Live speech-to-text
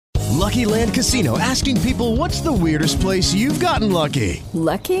Lucky Land Casino, asking people, what's the weirdest place you've gotten lucky?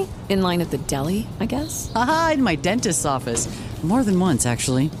 Lucky? In line at the deli, I guess? Aha, in my dentist's office. More than once,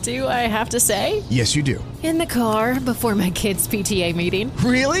 actually. Do I have to say? Yes, you do. In the car before my kids' PTA meeting.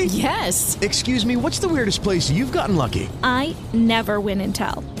 Really? Yes. Excuse me, what's the weirdest place you've gotten lucky? I never win and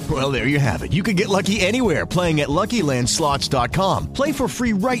tell. Well, there you have it. You can get lucky anywhere, playing at LuckyLandSlots.com. Play for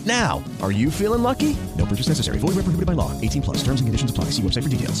free right now. Are you feeling lucky? No purchase necessary. Void where prohibited by law. 18 plus. Terms and conditions apply. See website for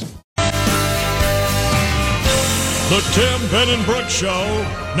details. The Tim, Ben, and Brooks Show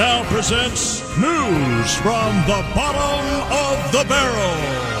now presents news from the bottom of the barrel.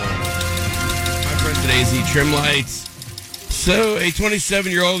 My friend today's E-Trim Lights. So, a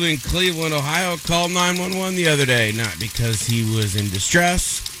 27-year-old in Cleveland, Ohio, called 911 the other day, not because he was in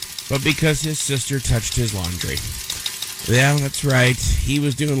distress, but because his sister touched his laundry. Yeah, that's right. He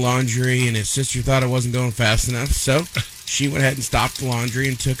was doing laundry, and his sister thought it wasn't going fast enough, so she went ahead and stopped the laundry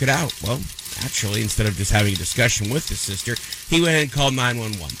and took it out. Well, actually, instead of just having a discussion with his sister, he went ahead and called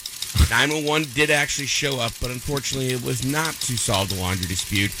 911. 911 did actually show up, but unfortunately it was not to solve the laundry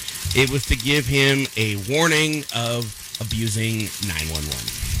dispute. It was to give him a warning of abusing 911.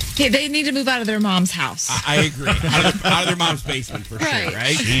 Hey, they need to move out of their mom's house. I agree. Out of their mom's basement for sure,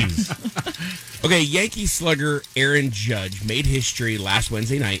 right? Jeez. Okay, Yankees slugger Aaron Judge made history last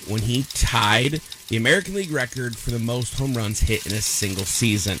Wednesday night when he tied the American League record for the most home runs hit in a single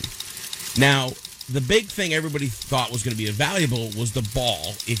season. Now, the big thing everybody thought was going to be valuable was the ball.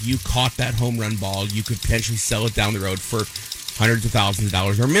 If you caught that home run ball, you could potentially sell it down the road for hundreds of thousands of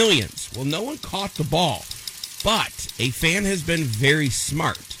dollars or millions. Well, no one caught the ball, but a fan has been very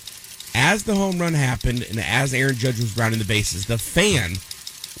smart. As the home run happened and as Aaron Judge was rounding the bases, the fan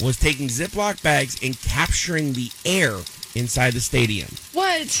was taking Ziploc bags and capturing the air inside the stadium.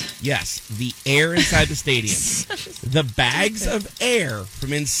 What? Yes, the air inside the stadium. The bags of air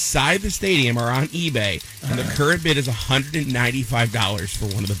from inside the stadium are on eBay, and the current bid is $195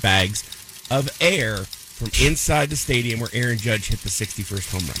 for one of the bags of air from inside the stadium where Aaron Judge hit the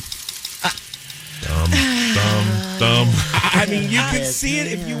 61st home run. Dumb. I mean, you can see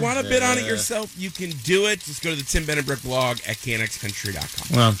it. If you want to bid on it yourself, you can do it. Just go to the Tim Benenbrook blog at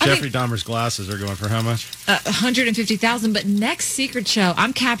knxcountry.com. Well, Jeffrey Dahmer's glasses are going for how much? $150,000. But next Secret Show,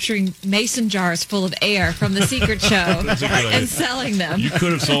 I'm capturing mason jars full of air from the Secret Show and selling them. You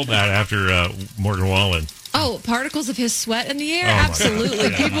could have sold that after Morgan Wallen. Oh, particles of his sweat in the air? Oh, absolutely.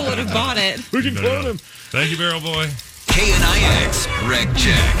 People would have bought it. We can clone him. Thank you, Barrel Boy. KNIX Wreck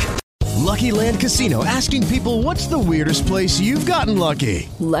Check. Lucky Land Casino, asking people, what's the weirdest place you've gotten lucky?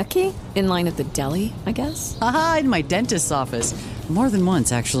 Lucky? In line at the deli, I guess? Aha, in my dentist's office. More than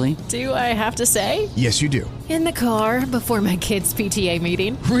once, actually. Do I have to say? Yes, you do. In the car before my kids' PTA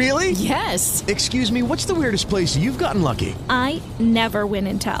meeting. Really? Yes. Excuse me, what's the weirdest place you've gotten lucky? I never win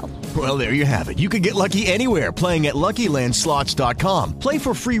and tell. Well, there you have it. You can get lucky anywhere, playing at LuckyLandSlots.com. Play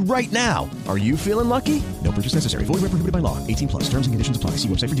for free right now. Are you feeling lucky? No purchase necessary. Void where prohibited by law. 18 plus. Terms and conditions apply. See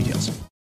website for details.